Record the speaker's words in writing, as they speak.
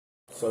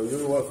So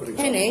you work for the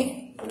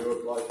Penny,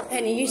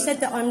 Penny, you said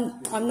that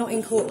I'm not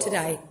in court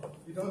today.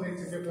 You don't need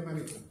to give them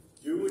anything.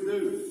 You would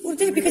do. Well,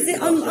 do because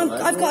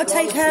I've got to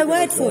take her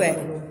word for it.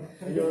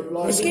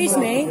 Excuse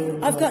me,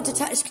 I've got to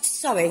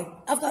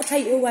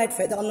take your word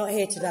for it that I'm not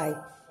here today.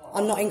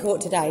 I'm not in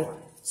court today.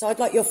 So I'd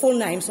like your full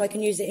name so I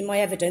can use it in my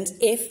evidence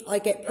if I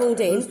get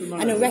pulled in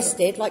and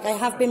arrested like I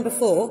have been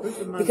before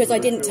because I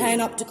didn't turn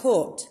up to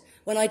court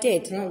when I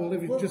did. Right, well,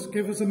 if you just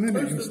give us a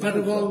minute instead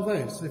of all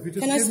this. If you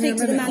just can I speak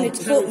to the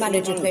court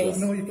manager, please?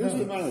 No, you Who's the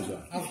can't.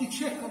 manager? If you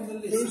check on the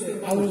list,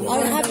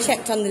 I have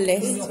checked on the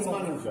list. Who's the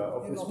manager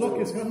of this Look,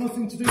 it's got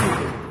nothing to do with you.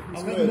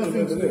 It's got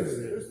nothing to do with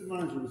you. Who's the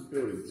manager of this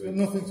building? It's got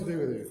nothing to do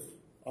with you.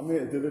 I'm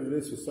here to deliver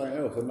this for something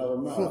else, another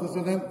matter.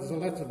 So there's a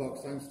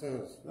letterbox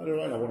downstairs. No, there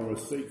ain't. I want a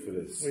receipt for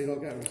this. Well, you don't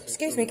get a receipt.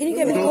 Excuse me, can you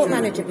get me the court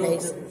manager,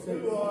 please?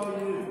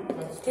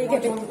 Can you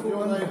get me?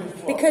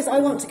 Because I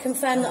want to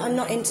confirm that I'm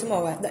not in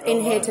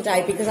here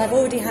today, because I've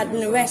already had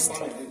an arrest.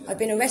 I've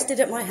been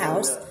arrested at my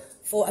house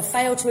for a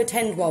fail to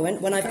attend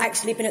warrant when I've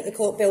actually been at the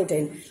court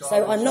building.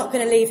 So I'm not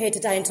going to leave here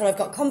today until I've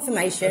got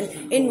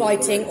confirmation in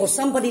writing or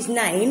somebody's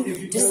name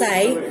to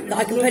say that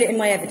I can put it in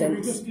my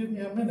evidence. Just give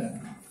me a minute.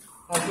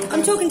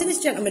 I'm talking to this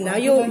gentleman now.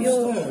 You're...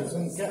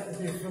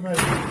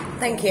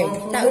 Thank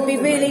you. That would be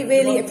really,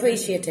 really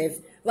appreciative,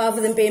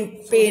 rather than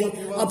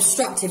being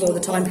obstructive all the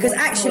time, because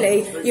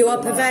actually you are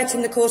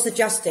perverting the course of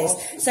justice.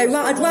 So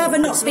I'd rather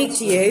not speak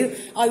to you.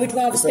 I would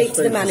rather speak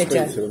to the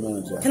manager.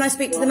 Can I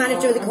speak to the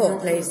manager of the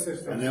court, please?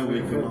 And then we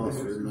can ask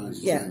for the manager.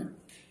 Yeah.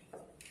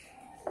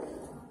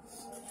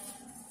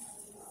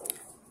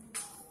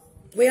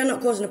 We are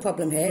not causing a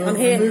problem here. I'm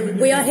here.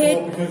 We are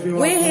here.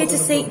 We're here to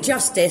seek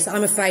justice,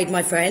 I'm afraid,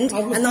 my friend.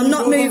 And I'm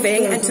not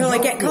moving until I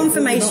get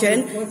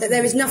confirmation that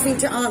there is nothing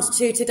to answer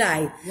to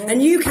today.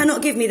 And you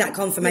cannot give me that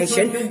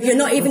confirmation. You're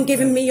not even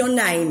giving me your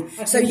name.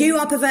 So you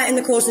are perverting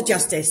the course of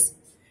justice.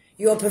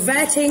 You are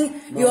preventing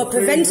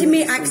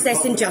me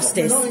accessing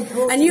justice.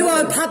 And you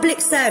are a public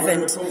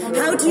servant.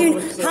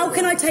 How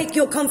can I take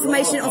your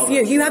confirmation off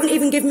you? You haven't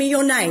even given me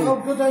your name.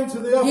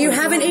 You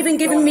haven't even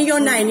given me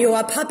your name. You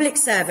are a public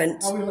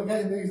servant. Are we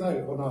getting these out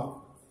or not?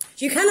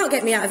 You cannot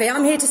get me out of here.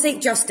 I'm here to seek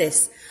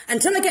justice.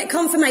 Until I get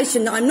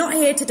confirmation that I'm not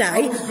here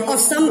today, or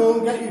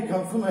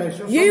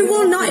you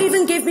will not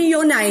even give me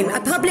your name. A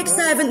public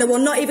servant that will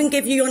not even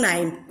give you your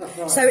name.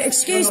 So,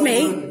 excuse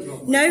me.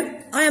 No,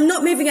 I am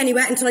not moving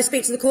anywhere until I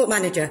speak to the court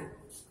manager.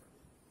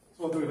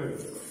 What do we do?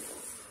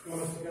 You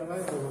want us to get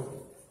out or...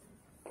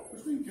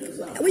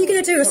 What are you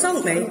going to do?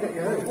 Assault me?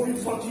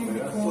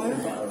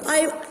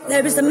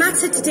 There was a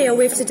matter to deal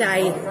with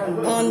today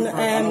on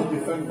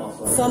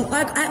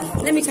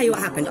let me tell you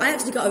what happened. I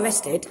actually got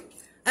arrested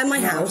at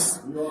my house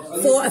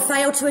for a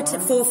fail to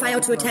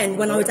attend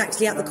when I was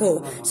actually at the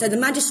court. So the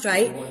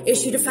magistrate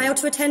issued a fail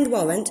to attend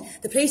warrant.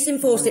 The police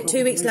enforced it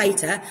 2 weeks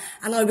later,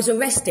 and I was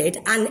arrested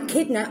and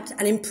kidnapped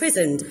and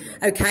imprisoned.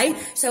 Okay,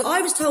 so I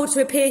was told to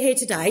appear here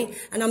today,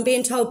 and I'm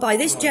being told by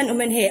this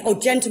gentleman here, or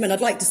gentleman, I'd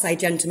like to say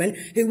gentleman,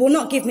 who will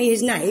not give me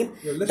his name,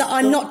 that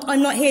I'm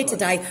not here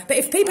today. But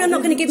if people are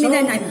not going to give me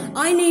their name,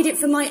 I need it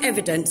for my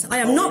evidence. I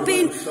am not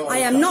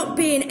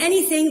being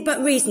anything but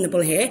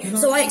reasonable here.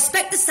 So I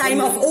expect the same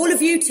of all of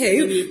you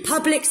two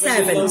public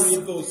servants.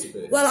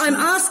 Well, what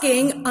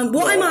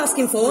I'm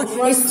asking for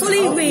is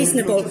fully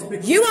reasonable.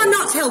 You are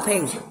not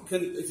helping.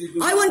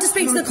 I want to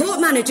speak to the court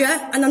manager,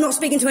 and I'm not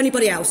speaking to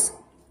anybody else.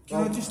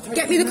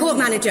 Get me the court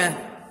manager.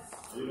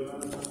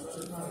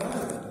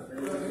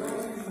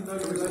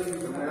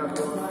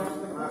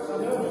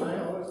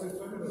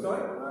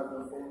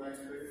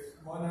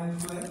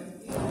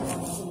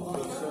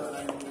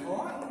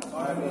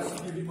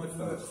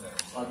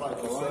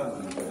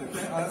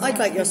 I'd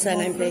like your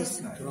surname,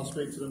 please. Can I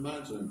speak to the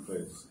manager then,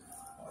 please?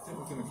 I think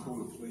we're going to call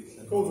the police.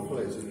 Call the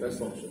police, it's the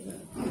best option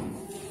then.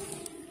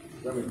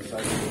 Then we can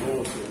take the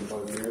laws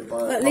in.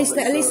 Well, at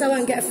least I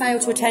won't get a fail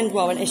to attend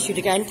warrant issued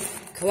again,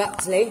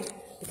 corruptly,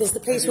 because the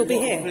police will be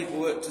here. Have you got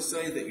paperwork to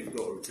say that you've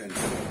got to attend?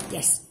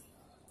 Yes.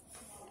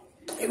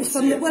 It was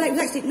from the, well, it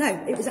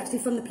was actually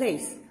from the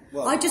police.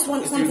 Well, I just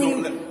want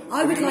something.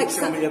 I would like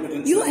some.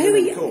 Who are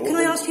you? Can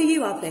I ask who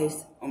you are, please?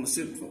 I'm the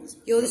supervisor.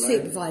 You're the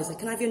supervisor.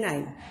 Can I have your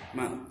name?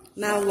 Mal.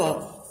 Mal what?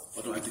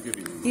 I don't have to give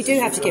you one. You do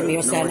have to give me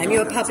your surname.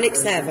 You're a public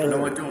servant.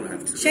 No, I don't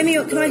have to. Show me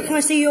your. Can I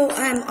see your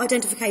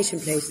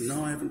identification, please?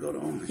 No, I haven't got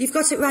it on me. You've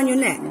got it round your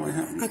neck. No, I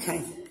haven't.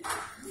 Okay.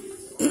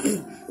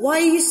 Why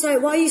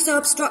are you so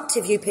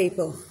obstructive, you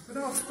people?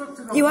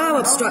 You are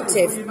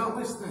obstructive.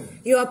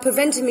 You are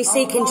preventing me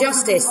seeking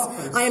justice.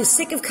 I am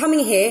sick of coming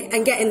here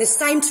and getting the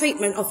same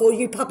treatment of all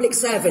you public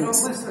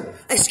servants.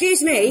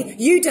 Excuse me,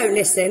 you don't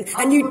listen,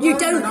 and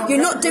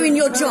you're not doing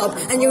your job,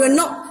 and you are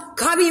not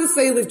carrying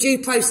through with due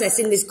process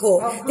in this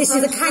court. This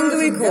is a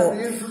kangaroo court.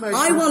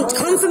 I want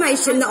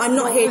confirmation that I'm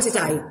not here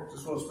today.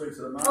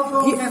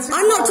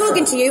 I'm not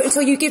talking to you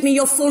until you give me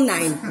your full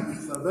name.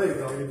 So there you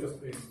go, you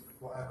just mean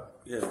whatever.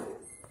 Yeah.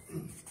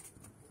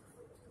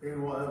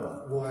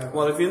 Whatever.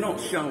 Well, if you're not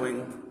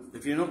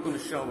going to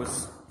show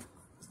us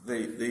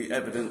the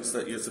evidence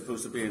that you're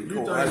supposed to be in You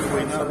court. don't How do we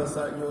even tell know? us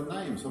out your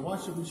name, so why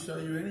should we show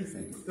you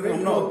anything?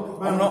 I'm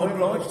not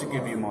obliged to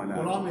give you my name.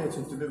 Well, I'm here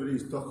to deliver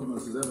these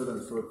documents as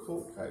evidence for a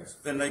court case.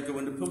 Then they go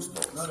in the post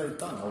box. No, they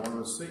don't. I want a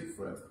receipt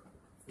for it.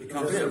 You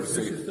can't get a Yes,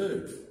 receipt. you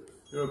do.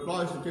 You're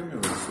obliged to give me a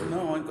receipt.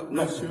 No, I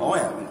Yes, you are.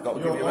 haven't got to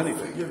give you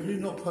anything. You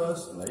not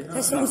personally. No,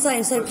 That's what I'm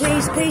saying. So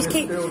please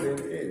keep. building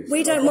is.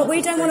 We don't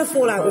want to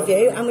fall out with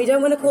you, and we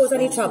don't want to cause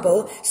any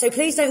trouble. So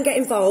please don't get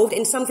involved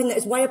in something that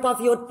is way above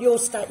your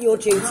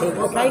duty.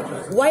 Okay,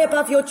 way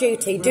above your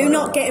duty. Do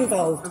not get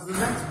involved. As the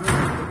next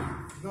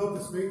person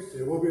nobody speaks to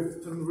you, we'll be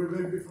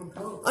removed you from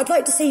court. I'd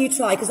like to see you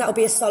try, because that will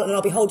be assault, and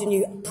I'll be holding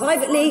you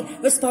privately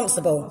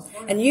responsible,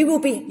 and you will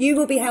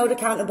be held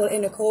accountable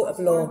in a court of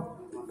law.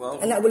 Well,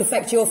 And that will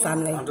affect your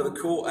family. under the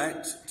Court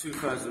Act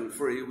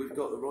 2003, we've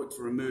got the right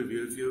to remove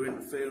you if you're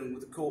interfering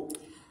with the court.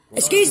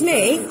 Excuse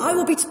me, I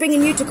will be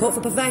bringing you to court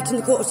for perverting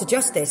the courts of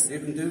justice. You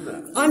can do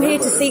that. I'm here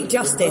to seek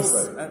justice.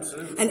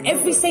 Absolutely. And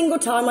every single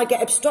time I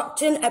get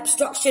obstruction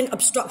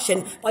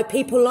by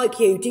people like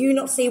you, do you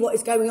not see what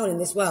is going on in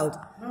this world?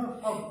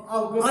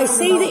 I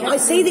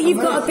see that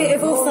you've got a bit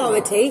of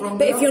authority,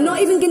 but if you're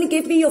not even going to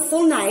give me your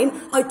full name,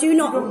 I do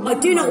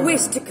not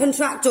wish to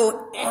contract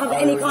or have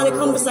any kind of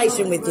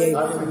conversation with you.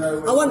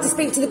 I want to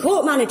speak to the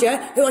court manager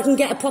who I can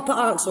get a proper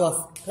answer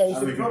off, please.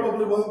 You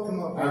probably won't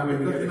come up How with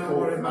we it because get you're the not court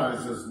worried about it.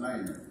 manager's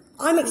name?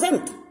 I'm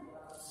exempt.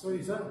 So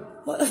you said.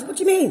 What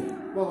do you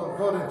mean? Well,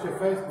 according to your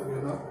Facebook,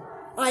 you're not.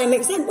 I am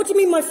exempt. What do you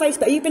mean my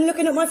Facebook? You've been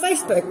looking at my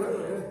Facebook.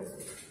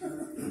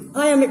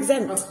 I am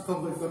exempt. That's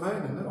public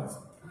domain, isn't it?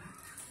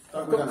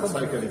 We don't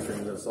take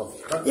anything that's off.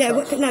 Yeah,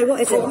 what is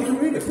it? You can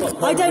read it.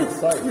 I don't.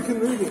 You can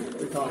read it.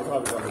 We can't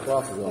have it on the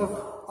glasses on.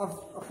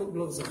 I've put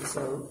gloves on,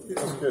 so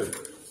That's good.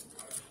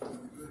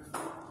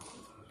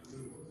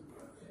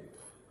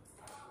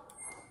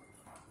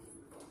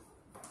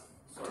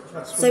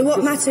 So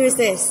what matter is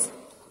this?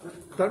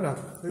 don't know.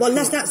 Well,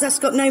 that's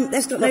got no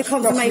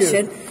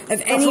confirmation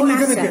of any all you're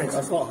gonna matter. get.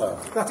 That's not her.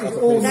 That is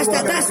all.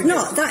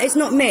 That is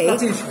not me.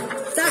 That is.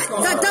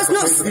 That does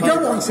not. You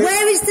don't want it.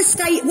 Where is the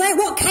state?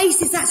 What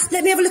case is that?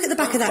 Let me have a look at the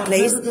back of that,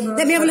 please.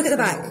 Let me have a look at the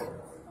back.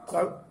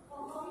 No.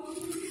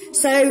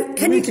 So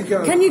can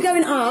you go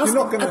and ask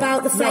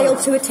about the failed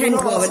to attend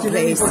warrant,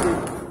 please?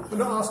 We're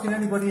not asking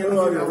anybody anything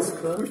else.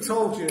 We've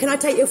told you. Can I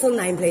take your full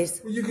name,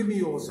 please? Will you give me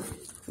yours?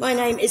 My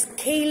name is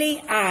Keely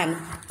Ann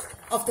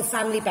of the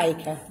Family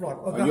Baker. Right.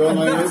 And your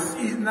name is?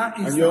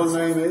 And your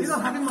name is? You're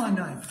not having my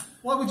name.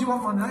 Why would you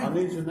want my name? I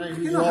need your name.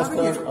 You're You not asked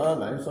having it. her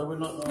name, so we're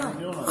not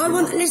asking your name. I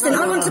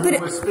want to put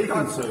it. We're speaking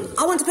to.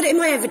 I want to put it in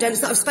my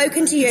evidence that I've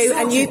spoken to you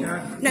and you.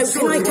 No,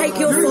 can I take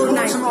your full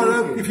name?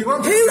 Tomorrow, if you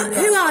want. Who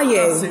are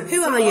you? That's it.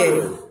 Who are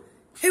you?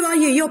 Who are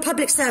you? You're a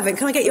public servant.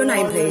 Can I get your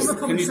name, please?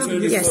 Can you turn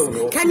this Yes. phone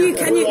off? Can you?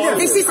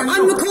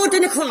 I'm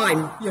recording a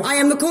crime. I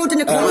am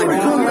recording a crime.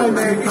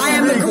 I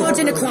am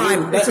recording a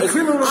crime. It's a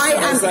criminal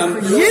offence.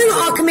 You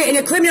are committing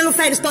a criminal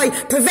offence by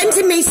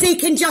preventing me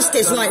seeking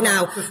justice right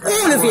now.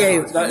 All of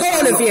you.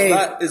 All of you.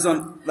 That is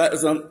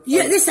on.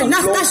 Yeah, listen,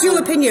 that's your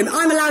opinion.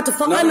 I'm allowed to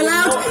film a crime.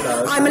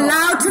 I am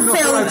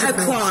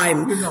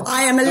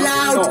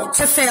allowed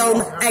to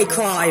film a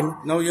crime.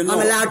 No, you're not.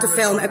 I'm allowed to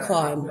film a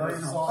crime.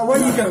 Away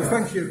you go.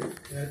 Thank you.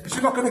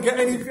 You're not going to get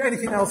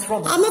anything else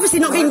from it. I'm obviously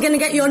not even going to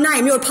get your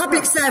name. You're a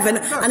public servant,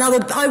 and I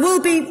will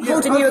be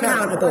holding you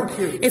accountable.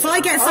 If I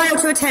get failed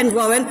to attend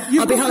warrant,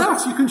 I'll be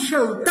held. You can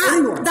show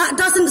anyone. That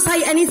doesn't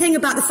say anything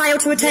about the failed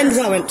to attend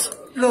warrant.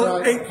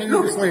 Look, Can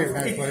you just leave it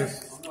now,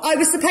 please? I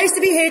was supposed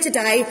to be here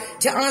today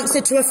to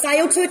answer to a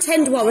failed to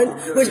attend warrant,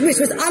 which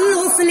was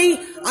unlawfully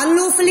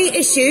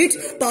issued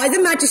by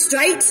the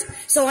magistrate.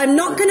 So I'm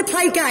not going to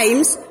play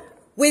games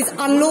with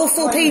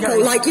unlawful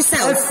people like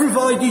yourself. I've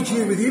provided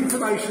you with the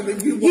information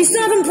that you want. You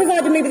still haven't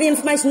provided me with the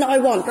information that I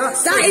want.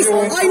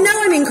 I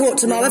know I'm in court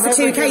tomorrow for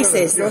 2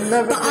 cases,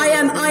 but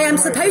I am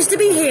supposed to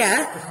be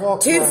here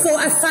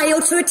for a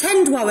failed to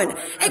attend warrant.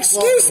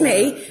 Excuse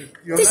me.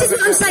 This is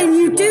what I'm saying.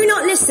 You do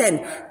not listen.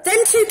 Them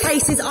 2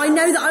 cases I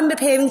know that I'm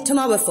appearing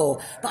tomorrow for,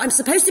 but I'm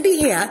supposed to be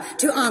here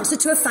to answer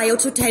to a failed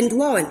to attend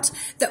warrant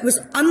that was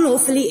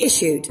unlawfully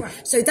issued.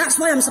 So that's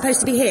why I'm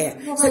supposed to be here.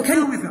 So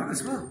with that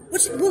as well.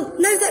 well,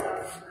 no, that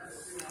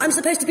I'm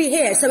supposed to be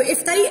here. So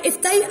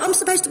I'm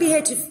supposed to be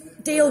here to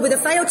deal with a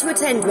failed to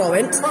attend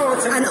warrant,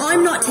 and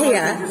I'm not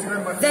here,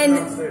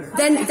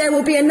 then there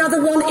will be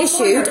another one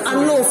issued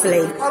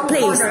unlawfully.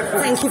 Please,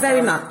 thank you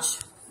very much.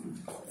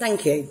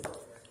 Thank you.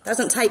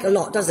 Doesn't take a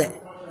lot, does it?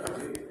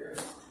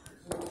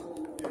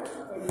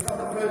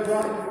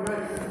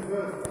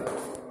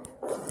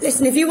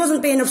 Listen, if you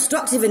wasn't being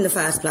obstructive in the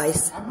first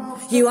place,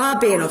 you are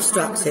being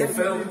obstructive.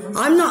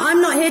 I'm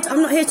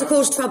not here to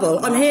cause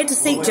trouble. I'm here to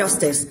seek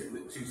justice.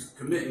 She's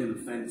committing an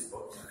offence,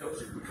 but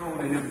she's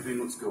recording everything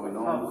that's going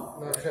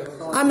on.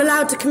 I'm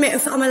allowed to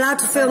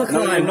film a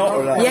crime. No, you're not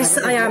allowed. Yes,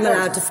 I am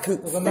allowed to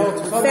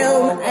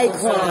film a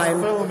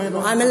crime.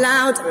 I'm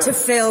allowed to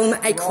film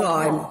a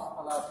crime.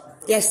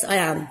 Yes, I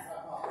am.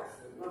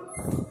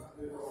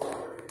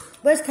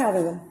 Where's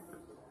Carrigan?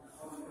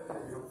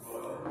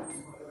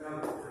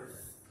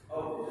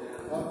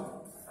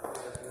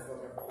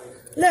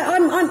 Look,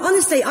 I'm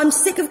honestly, I'm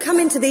sick of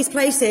coming to these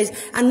places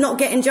and not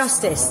getting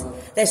justice.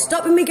 They're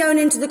stopping me going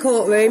into the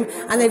courtroom,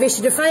 and they've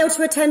issued a fail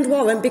to attend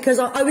warrant because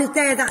I was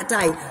there that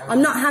day.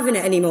 I'm not having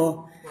it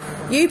anymore.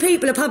 You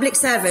people are public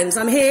servants.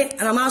 I'm here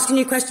and I'm asking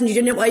you questions.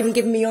 You didn't even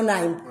give me your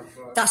name.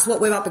 That's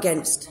what we're up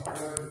against.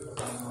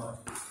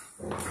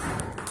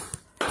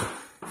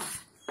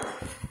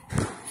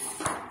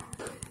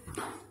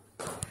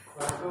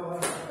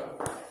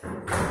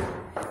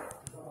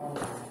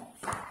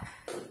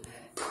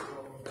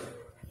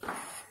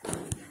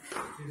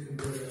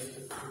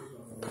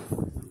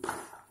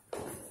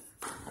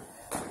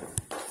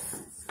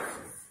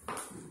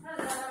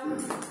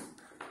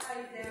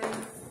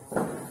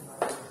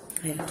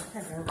 Yeah.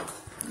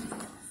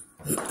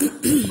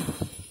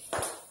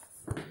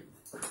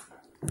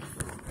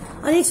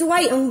 I need to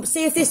wait and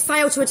see if this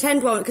failed to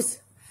attend warrant, because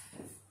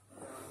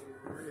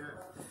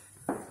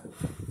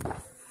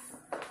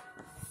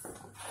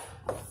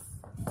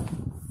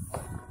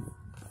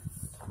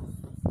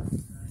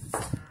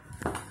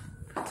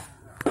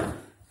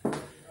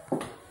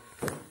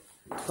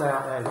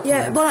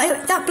yeah,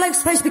 well, that bloke's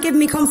supposed to be giving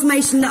me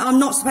confirmation that I'm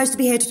not supposed to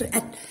be here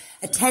to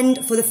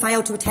attend for the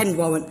fail to attend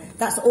warrant.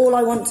 That's all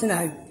I want to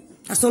know.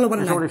 That's all I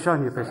want to know. He's already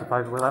shown you a piece of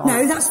paper with that on.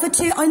 No, that's for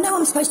two. I know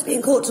I'm supposed to be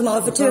in court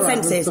tomorrow for two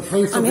offences.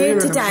 I'm here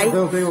today.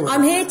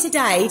 I'm here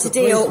today to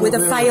deal with a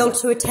fail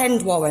to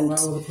attend warrant.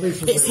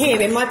 It's here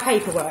in my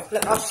paperwork.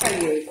 Look, I'll show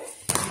you.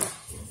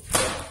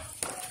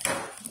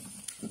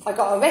 I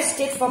got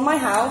arrested from my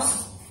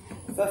house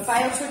for a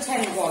fail to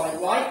attend warrant,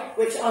 right?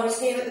 Which I was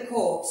here at the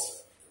court.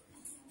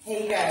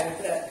 Here you go.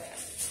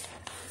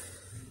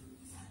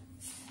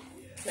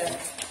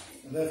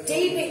 Look.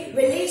 DB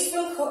released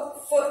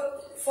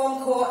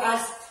from court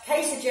as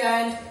case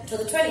adjourned till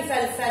the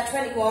 23rd of Feb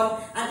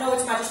 21 at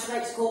Norwich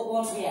Magistrates Court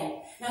 1 PM.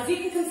 Now, if you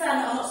can confirm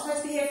that I'm not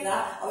supposed to be here for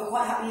that, I would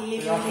quite happily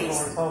leave you in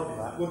peace. No,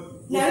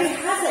 he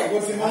hasn't.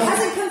 He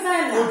hasn't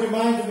confirmed that. Would you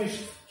mind me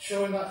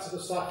showing that to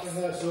the staff in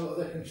there so that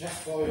they can check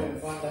for you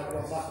and find out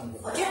what's happened?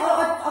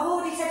 I've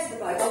already said to the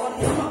bloke, I'm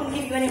not going to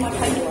give you any of my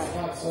paperwork.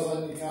 Right, so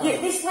then you can't. Yeah,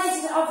 this place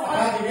is...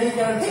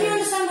 Can you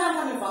understand where I'm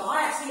coming from?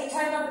 I actually get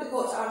turned up at the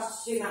court to answer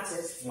two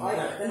matters. Right?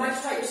 The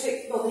magistrate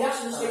restricted, well, the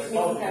actual restricted me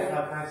from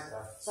going.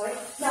 Sorry?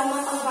 No,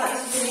 I'm about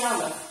this in the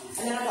army.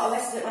 And then I got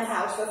arrested at my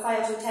house for a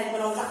fail to attend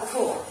when I was at the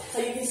court. So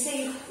you can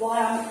see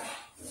why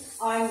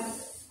I'm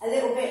a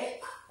little bit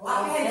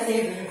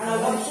apprehensive, and I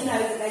want to know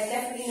that there's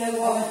definitely no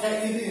warrant.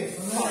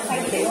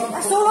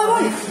 That's all I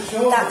want.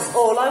 That's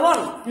all I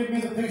want. Give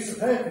me the piece of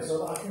paper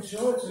so that I can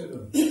show it to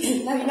them.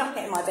 No, you're not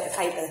getting my bit of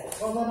paper.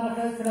 Well, then how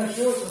can I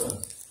show it to them?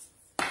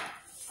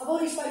 I've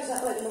already spoken to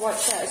that bloke in the white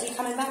shirt. Is he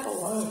coming back or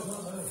what? No, he's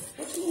not. No.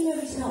 What do you know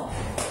he's not?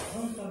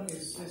 No,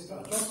 he's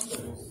got a job to do.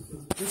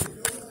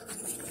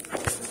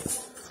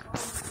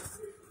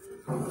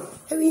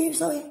 Who are you,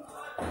 sorry?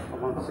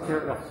 I'm one of the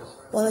security officers.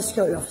 One of the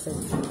security officers.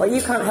 Well,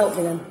 you can't help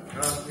me then.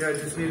 Yeah, I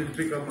just needed to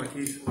pick up my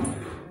keys.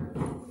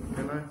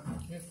 Can I?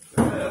 Yeah.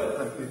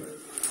 Thank you.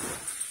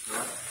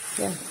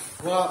 Yeah.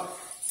 What?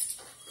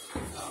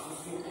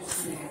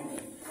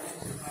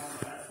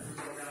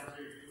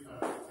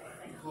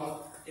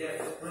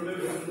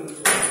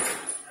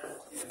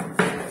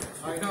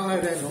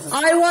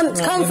 I want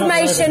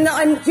confirmation that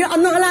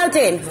I'm not allowed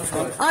in.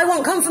 I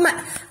want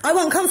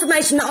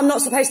confirmation that I'm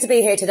not supposed to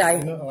be here today.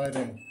 You're not allowed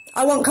in.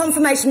 I want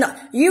confirmation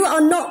that you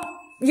are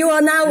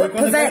now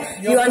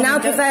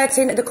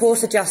perverting the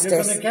course of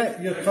justice. You're going to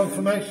get your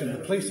confirmation. The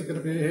police are going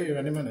to be here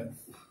any minute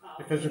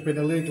because you've been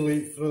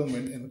illegally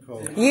filming in the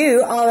court.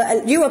 You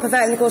are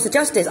perverting the course of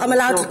justice. I'm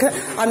allowed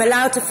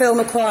to film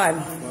a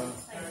crime.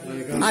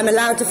 I'm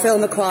allowed to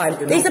film a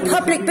crime. These are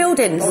public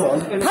buildings.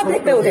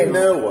 Public buildings. In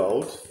their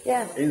world,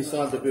 yeah.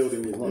 Inside the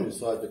building is not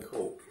inside the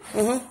court.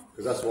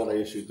 Because that's why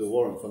they issued the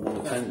warrant for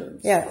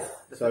non-attendance. Yeah.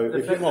 So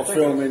if you're not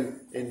filming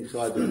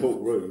inside the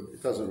courtroom,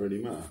 it doesn't really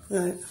matter.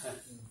 No.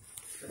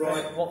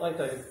 Right, what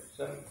they do,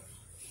 so,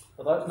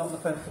 although it's not an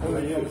offence to do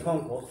with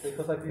concourse,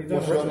 because they give you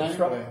What's your written name?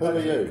 instruction. Who are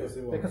you?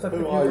 Because they give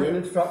Who you are written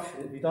you? instruction,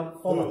 if you don't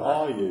follow Who that,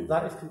 are you?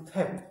 that is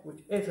contempt, which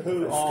is a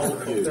Who offence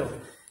are to you? do.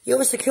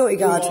 You're a security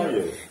guard. Who are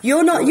you?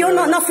 You're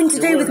not nothing to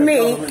do You're with wearing a me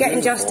government getting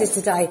uniform. justice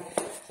today.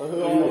 So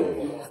who are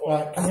you?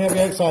 Right, can you have me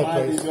outside, Why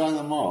are you please? wearing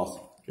a mask?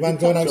 Man,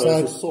 going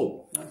outside. It's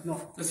assault.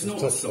 It's not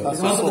Just assault. That's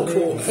It's under the assault.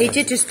 court. He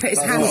did just put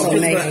his hands on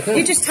me.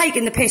 You're just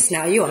taking the piss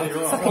now, you are.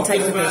 Fucking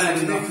taking the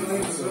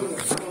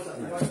piss.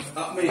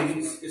 That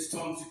means it's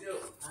time to go.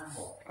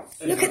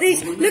 Look at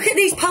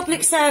these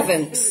public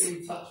servants.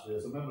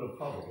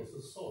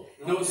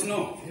 No, it's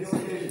not.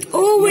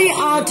 All we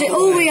are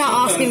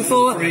asking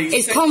for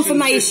is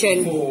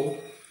confirmation. To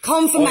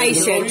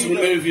Confirmation.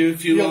 remove you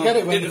if you You'll are get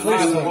it when in the the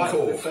police file come. I can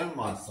court. defend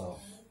myself.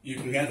 You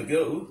can have a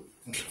go.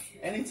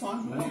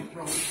 Anytime, mate. Do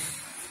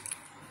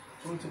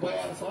you want to wait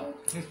outside?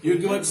 You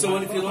can go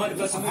outside if you like, if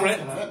that's a threat.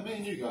 Let me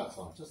and you go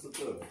outside, just the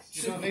two of us.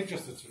 You don't need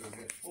just the two of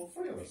you. Well,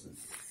 three of us then.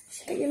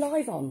 Get you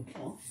live on.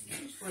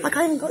 I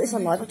can't even got this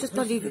on live. I've just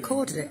bloody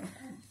recorded it.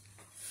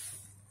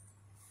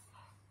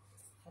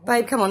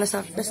 Babe, come on, let's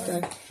go.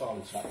 All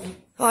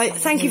right,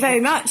 thank you very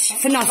much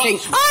for nothing.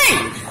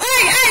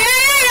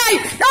 Hey!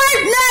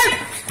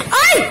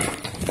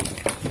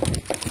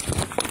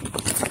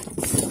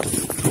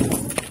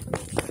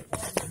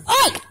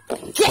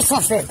 Get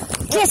off him!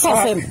 Get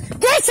off him!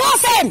 Get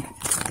off him!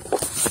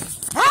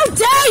 How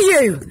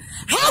dare you!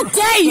 How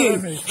dare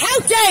you! How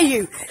dare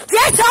you!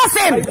 Get off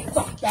him!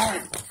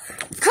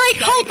 Craig,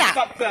 hold that!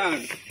 Fuck down.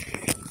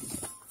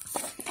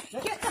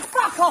 Get the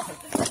fuck off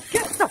him!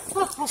 Get the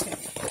fuck off him!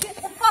 Get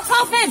the fuck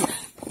off him!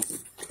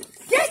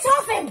 Get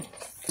off him!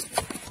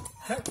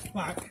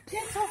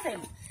 Get off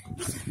him!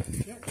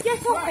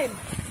 Get off him!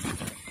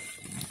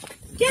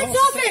 Get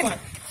off him!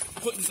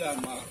 Put him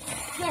down, Mark.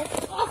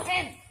 Get off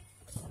him!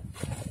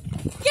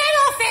 Get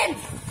off him!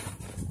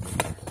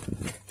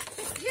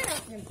 Get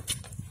off him!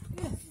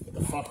 Get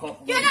the fuck off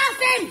me. Get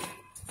off him!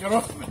 Get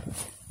off me.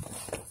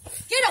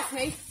 Get off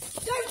me!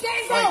 Don't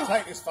get Wait, involved!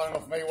 take this phone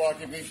off me while I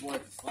give these boys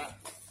a slap.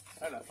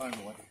 Take that phone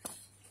away.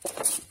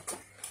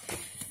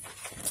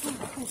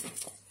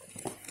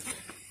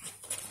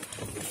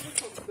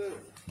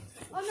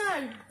 Oh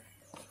no!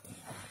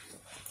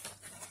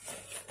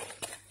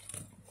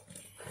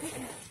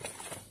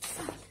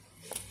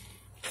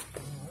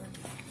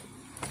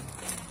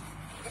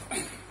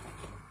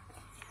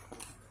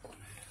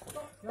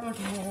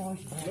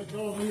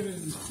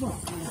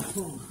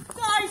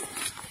 Guys,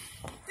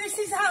 this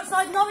is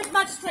outside Norwich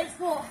Magistrates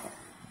Court.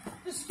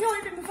 The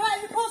security have been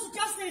providing the course of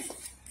justice.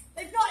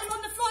 They've got him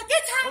on the floor.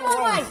 Get out of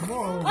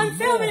my way! I'm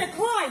filming a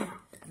crime.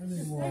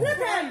 Look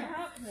at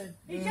him.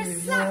 He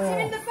just slapped him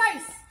in the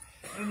face.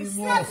 He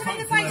slapped him in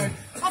the face.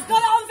 I've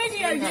got it on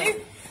video,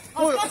 you.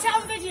 I've got it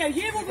on video.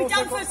 You will be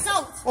done for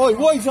assault. Oi,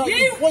 what exactly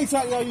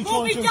are you will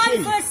trying be to done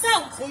achieve? for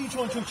assault. What are you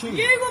trying to achieve?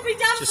 You will be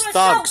done Just for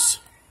assault. thugs.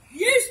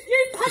 You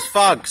Just punched him.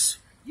 thugs.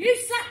 You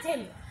slapped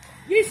him.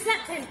 You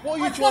slapped him. What are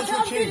you I've trying got to it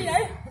on achieve?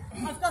 video.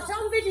 I've got it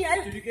on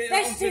video. Did you get it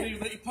There's on two- video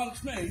that you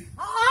punched me? Afterwards,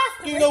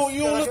 Do you know what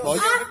you all look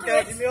like?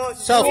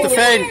 afterwards,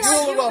 Self-defense. You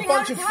all look like a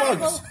bunch of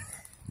accountable. thugs.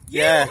 You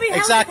Yeah, will be held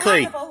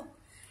exactly. accountable.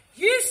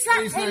 You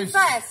slapped him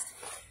first.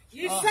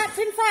 You slapped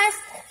him first.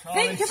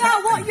 Think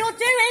about what you're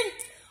doing.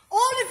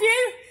 All of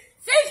you,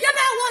 think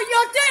about what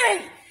you're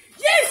doing.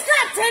 You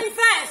slapped him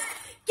first.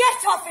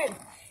 Get off him.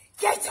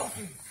 Get off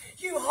him.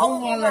 You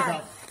horrible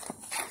man.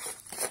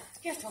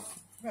 Get off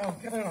him. No,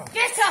 get it off.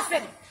 Get off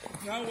him.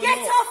 No, we're Get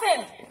not. off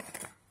him.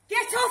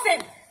 Get off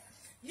him.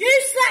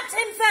 You slapped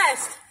him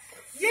first.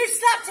 You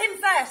slapped him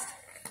first.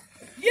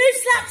 You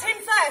slapped him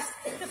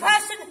first. The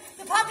person,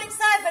 the public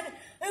servant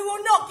who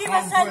will not give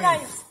us her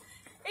names.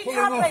 It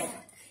can't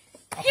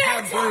be. Get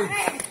off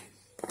him.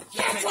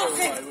 Get off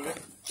him.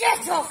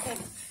 Get off him.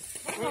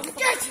 Get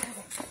off him.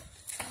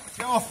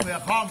 Get off me, I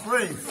can't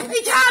breathe.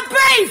 He can't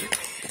breathe.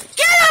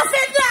 Get off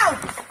him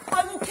now.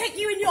 I will kick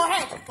you in your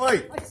head. Oi,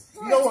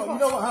 you know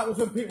what happens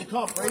when people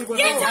can't breathe? When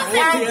Get they're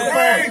off on him. the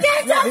bed?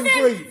 Get Let off him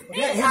him. breathe.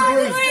 He Let him can't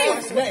breathe.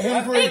 breathe. Let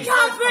him He breathe.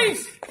 can't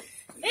breathe.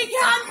 He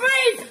can't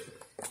breathe.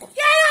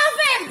 Get off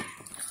him.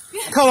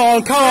 Come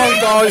on,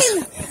 guys.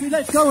 If you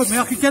let go of me,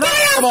 I can get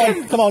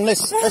up. Come on,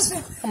 let's,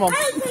 come on.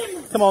 Help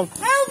him. Come on.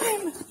 Help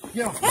him.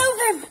 Yeah. Help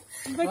him.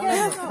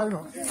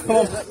 Come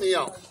on. Let me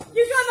up.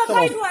 You got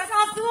my paperwork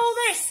after all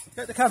this.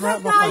 Get the camera out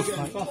of my Guys, face,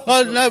 mate.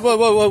 Oh, no,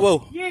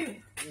 whoa. You.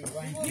 Give me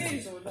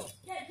his name.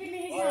 Give me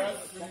his name.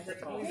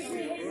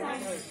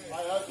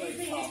 Give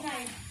me his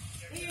name.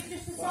 He has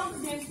just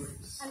assaulted him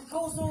and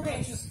caused all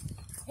this.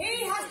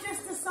 He has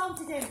just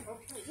assaulted him.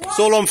 It's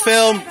all on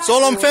film. It's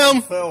all on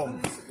film.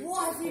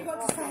 What have you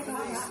got to say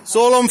about that? It's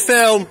all on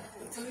film.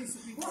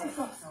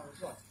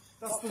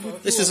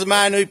 This is the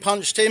man who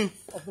punched him.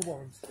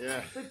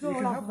 Yeah.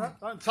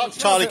 Don't touch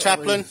Charlie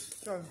Chaplin.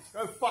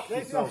 Go fuck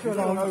yourself. You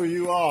don't know who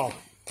you are.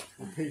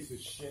 You piece of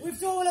shit. We've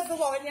drawn up the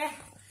warrant, yeah?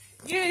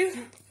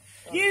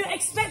 You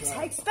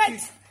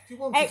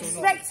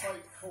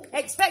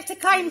expect a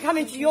claim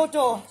coming to your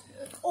door.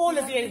 All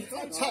of you.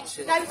 Don't touch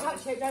it. Don't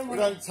touch it, don't We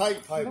worry. don't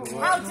take paper.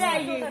 How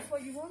dare you?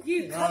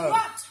 You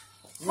corrupt,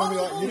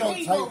 horrible You don't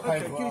people. take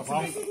paper off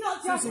us. This is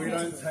not justice. We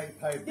don't take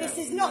paper. This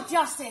is not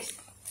justice.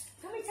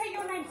 Can we take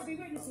your names to be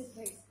witnesses,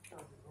 please?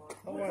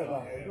 Don't worry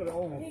about it. We've got it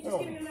all Can on you just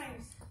give me film. your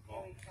names?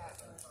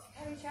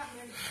 Harry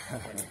Chapman.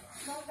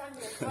 Mark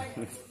Daniels.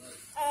 Right.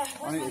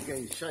 I need to get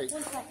in shape.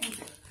 1 second.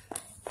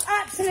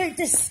 Absolute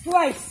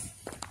disgrace.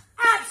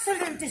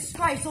 Absolute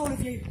disgrace, all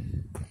of you.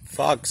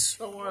 Thugs.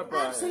 Don't worry about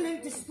it.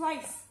 Absolute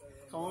disgrace.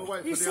 Come on,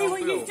 wait You for the see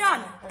what you've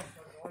done?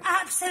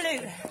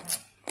 Absolute.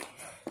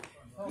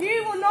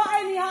 You will not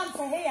only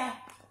answer here,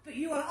 but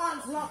you will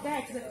answer up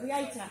there to the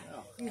Creator.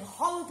 You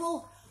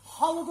horrible,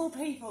 horrible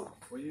people.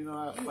 Well, you know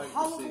how You fake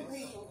horrible this is.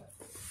 people.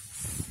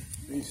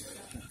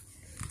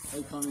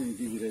 They can't even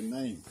give you their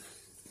name.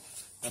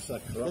 That's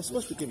like corrupt. They're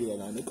supposed to give you their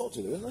name. They've got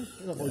to, don't they?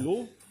 Isn't that by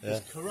law?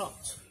 It's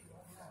corrupt.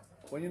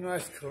 When you know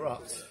it's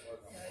corrupt,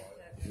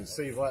 you can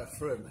see right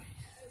through them.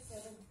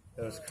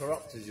 They're as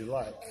corrupt as you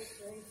like.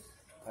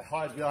 They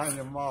hide behind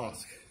your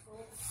mask.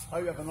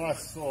 Hope you have a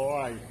nice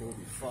sore eye, you'll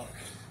be fucked.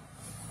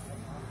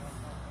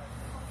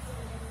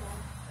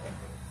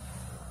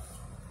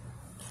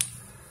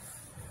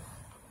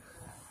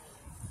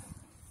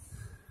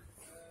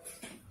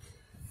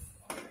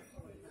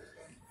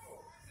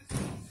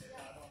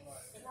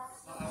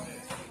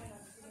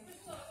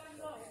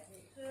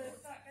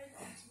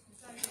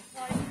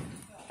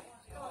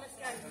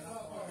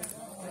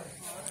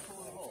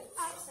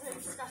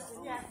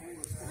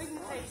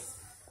 police.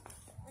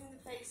 Ring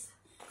the police.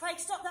 Craig,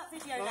 stop that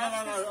video No,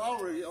 now. no, no,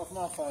 I'll read it off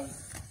my phone.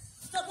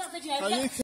 Stop that video. No, Yeah. you